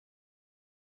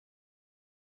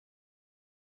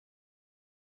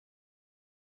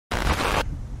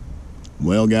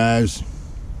Well, guys,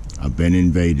 I've been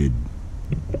invaded.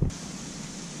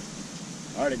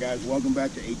 Alright guys, welcome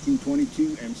back to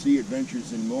 1822 MC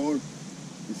Adventures and More.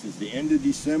 This is the end of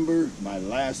December, my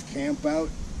last camp out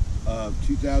of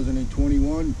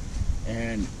 2021,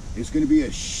 and it's going to be a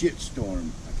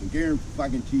shitstorm. I can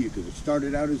guarantee you, because it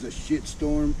started out as a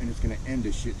shitstorm and it's going to end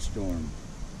a shitstorm.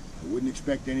 I wouldn't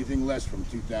expect anything less from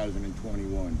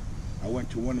 2021. I went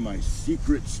to one of my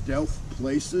secret stealth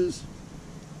places,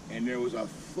 and there was a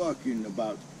fucking,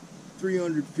 about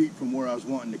 300 feet from where I was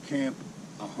wanting to camp,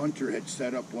 a hunter had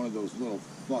set up one of those little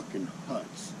fucking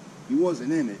huts. He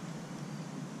wasn't in it,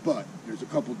 but there's a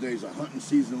couple days of hunting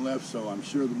season left, so I'm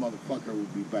sure the motherfucker will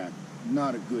be back.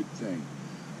 Not a good thing.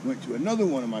 Went to another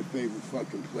one of my favorite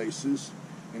fucking places,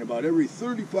 and about every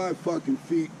 35 fucking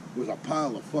feet was a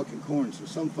pile of fucking corn. So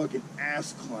some fucking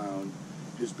ass clown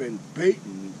has been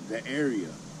baiting the area.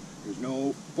 There's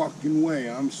no fucking way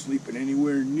I'm sleeping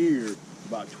anywhere near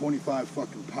about 25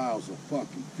 fucking piles of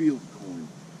fucking field corn.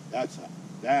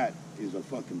 That is a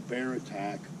fucking bear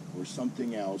attack or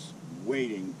something else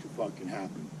waiting to fucking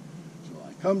happen. So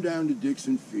I come down to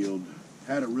Dixon Field,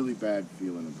 had a really bad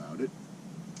feeling about it,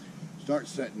 start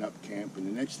setting up camp, and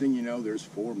the next thing you know, there's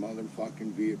 4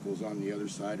 motherfucking vehicles on the other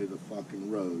side of the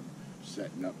fucking road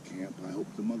setting up camp. I hope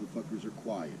the motherfuckers are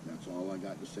quiet. That's all I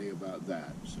got to say about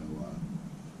that. So,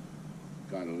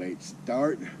 got a late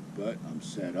start, but I'm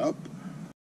set up.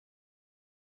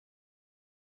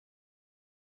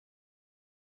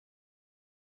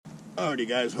 Alrighty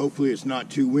guys, hopefully it's not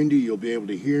too windy, you'll be able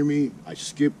to hear me. I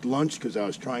skipped lunch because I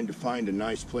was trying to find a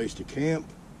nice place to camp.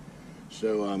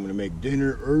 So I'm going to make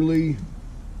dinner early.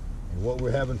 And what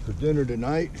we're having for dinner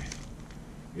tonight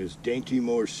is Dainty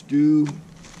Moore stew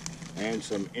and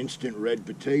some instant red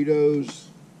potatoes.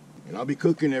 And I'll be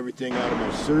cooking everything out of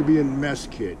my Serbian mess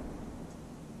kit.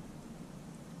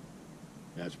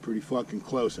 That's pretty fucking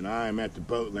close, and I am at the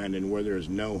boat landing where there is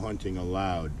no hunting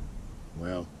allowed.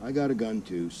 Well, I got a gun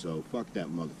too, so fuck that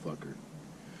motherfucker.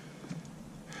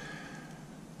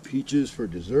 Peaches for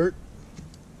dessert.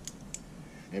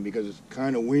 And because it's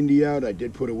kind of windy out, I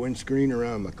did put a windscreen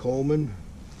around my Coleman.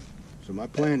 So my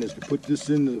plan is to put this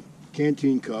in the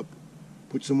canteen cup,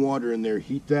 put some water in there,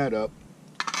 heat that up,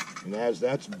 and as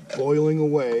that's boiling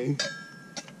away,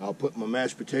 I'll put my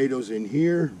mashed potatoes in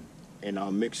here, and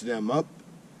I'll mix them up,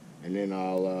 and then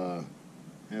I'll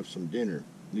have some dinner.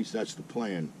 At least that's the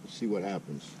plan. Let's see what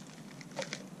happens.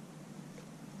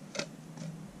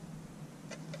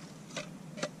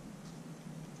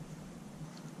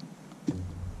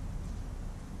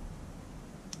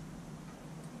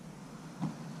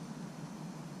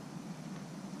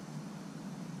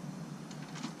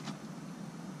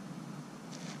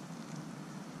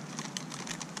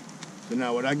 So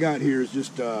now what I got here is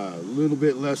just a little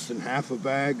bit less than half a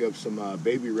bag of some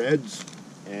baby reds,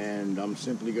 and I'm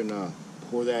simply gonna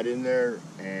pour that in there,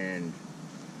 and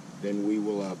then we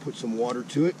will put some water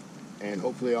to it, and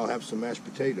hopefully I'll have some mashed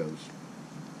potatoes.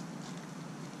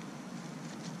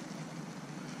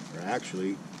 Or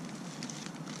actually,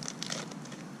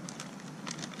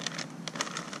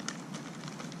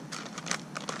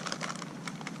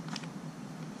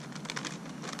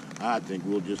 I think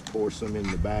we'll just pour some in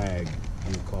the bag.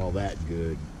 We'll call that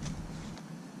good.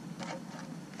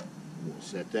 We'll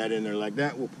set that in there like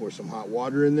that. We'll pour some hot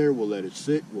water in there. We'll let it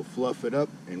sit. We'll fluff it up,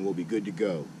 and we'll be good to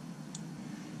go.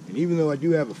 And even though I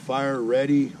do have a fire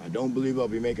ready, I don't believe I'll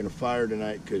be making a fire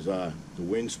tonight because the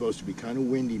wind's supposed to be kind of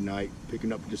windy tonight,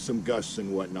 picking up just some gusts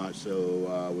and whatnot.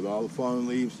 So with all the fallen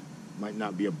leaves, might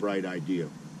not be a bright idea.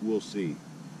 We'll see.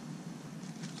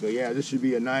 So yeah, this should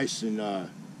be a nice and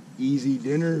easy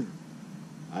dinner.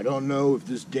 I don't know if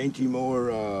this Dainty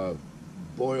Moore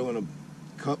boil in a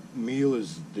cup meal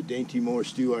is the Dainty Moore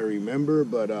stew I remember,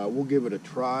 but we'll give it a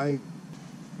try.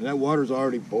 And that water's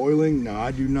already boiling. Now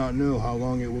I do not know how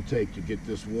long it will take to get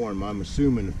this warm. I'm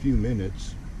assuming a few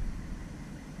minutes.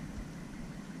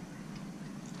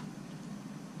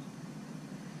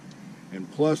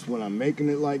 And plus, when I'm making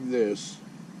it like this,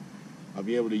 I'll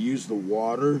be able to use the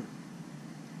water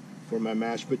for my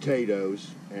mashed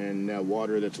potatoes, and that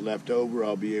water that's left over,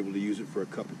 I'll be able to use it for a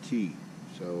cup of tea.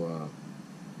 So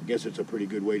I guess it's a pretty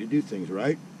good way to do things,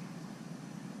 right?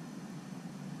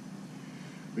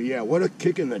 But yeah, what a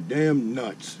kick in the damn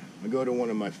nuts. I go to one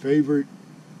of my favorite,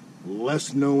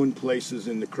 less known places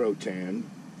in the Croatan,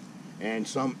 and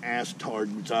some ass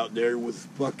tard was out there with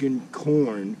fucking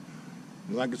corn.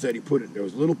 And like I said, there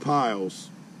was little piles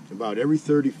about every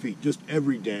 30 feet, just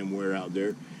every damn where out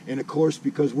there. And of course,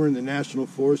 because we're in the National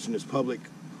Forest and it's public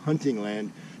hunting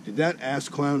land, did that ass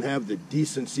clown have the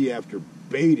decency after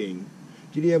baiting,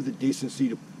 did he have the decency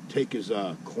to take his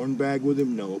corn bag with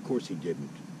him? No, of course he didn't.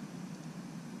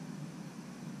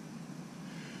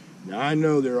 Now, I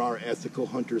know there are ethical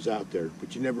hunters out there,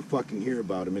 but you never fucking hear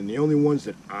about them. And the only ones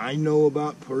that I know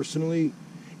about personally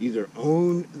either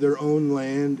own their own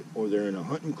land or they're in a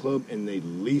hunting club and they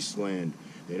lease land.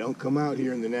 They don't come out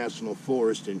here in the national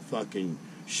forest and fucking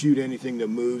shoot anything that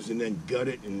moves and then gut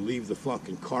it and leave the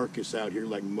fucking carcass out here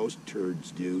like most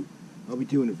turds do. I'll be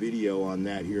doing a video on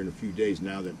that here in a few days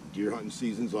now that deer hunting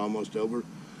season's almost over.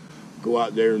 Go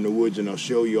out there in the woods and I'll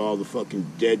show you all the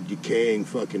fucking dead, decaying,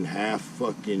 fucking half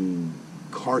fucking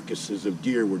carcasses of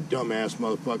deer where dumbass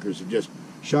motherfuckers have just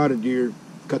shot a deer,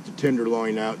 cut the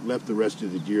tenderloin out, left the rest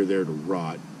of the deer there to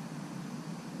rot.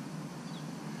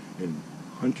 And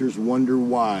hunters wonder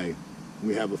why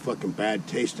we have a fucking bad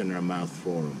taste in our mouth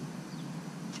for them.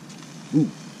 Ooh.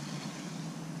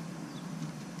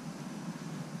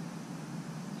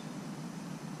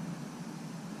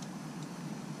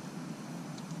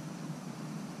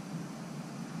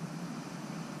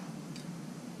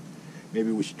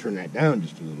 Maybe we should turn that down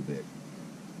just a little bit.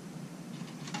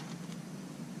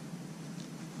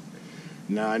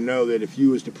 Now I know that if you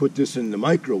was to put this in the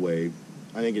microwave,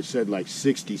 I think it said like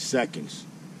 60 seconds.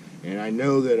 And I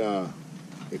know that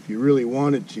if you really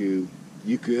wanted to,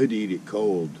 you could eat it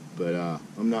cold. But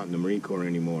I'm not in the Marine Corps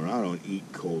anymore. I don't eat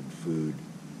cold food.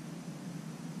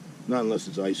 Not unless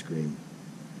it's ice cream.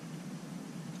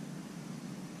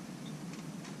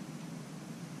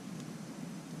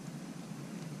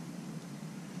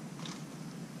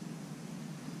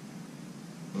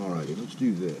 Alrighty, let's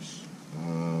do this.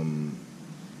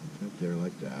 Up there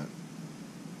like that.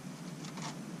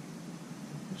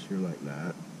 This here like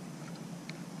that.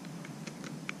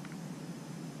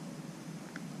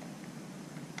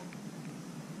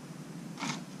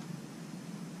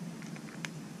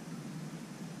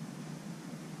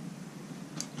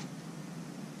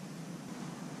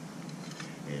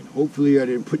 And hopefully I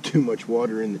didn't put too much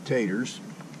water in the taters.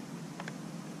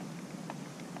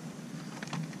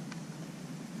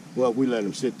 Well, if we let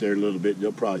them sit there a little bit,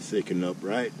 they'll probably thicken up,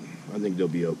 right? I think they'll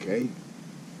be okay.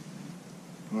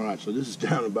 Alright, so this is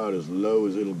down about as low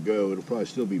as it'll go. It'll probably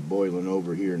still be boiling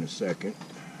over here in a second.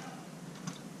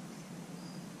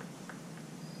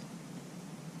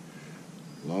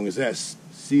 As long as that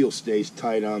seal stays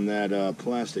tight on that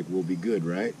plastic, we'll be good,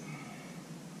 right?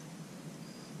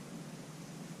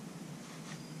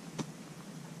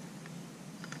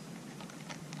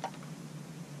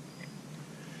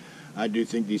 I do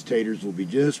think these taters will be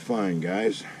just fine,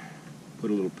 guys. Put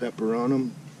a little pepper on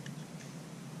them.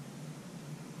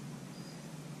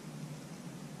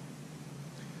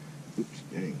 Oops,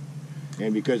 dang.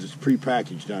 And because it's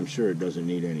pre-packaged, I'm sure it doesn't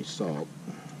need any salt.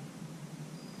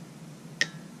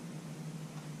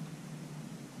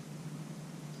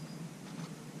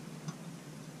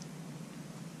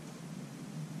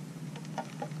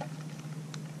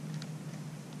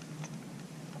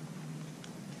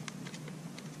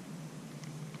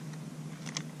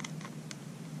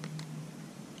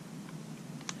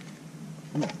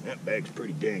 That bag's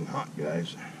pretty dang hot,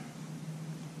 guys.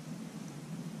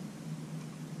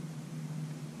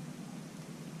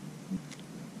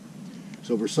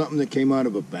 So for something that came out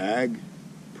of a bag,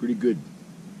 pretty good.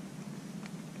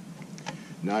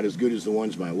 Not as good as the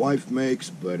ones my wife makes,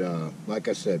 but like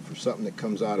I said, for something that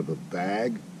comes out of a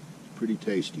bag, it's pretty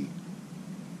tasty.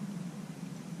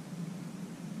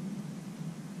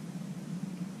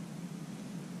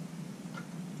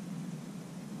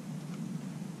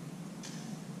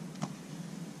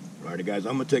 Alrighty guys,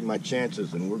 I'm going to take my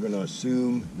chances and we're going to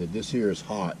assume that this here is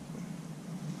hot.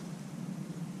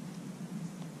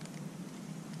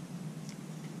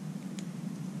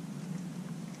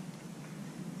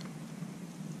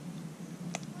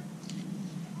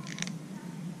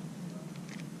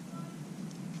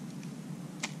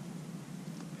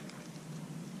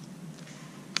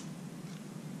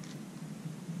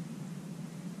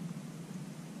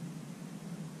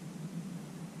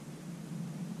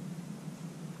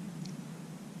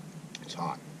 It's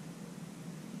hot.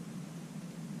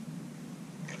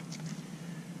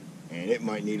 And it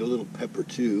might need a little pepper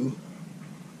too.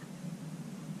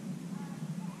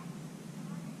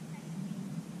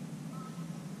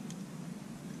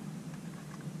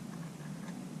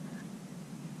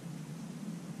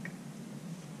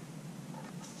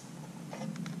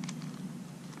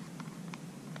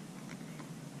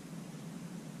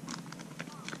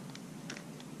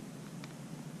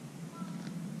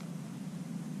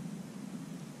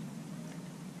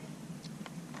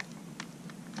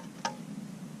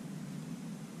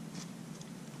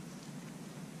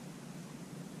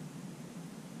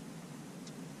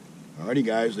 Alrighty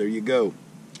guys, there you go.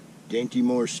 Dainty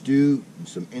Moore stew and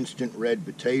some instant red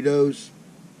potatoes.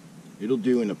 It'll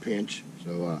do in a pinch.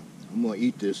 So I'm going to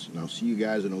eat this, and I'll see you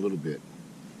guys in a little bit.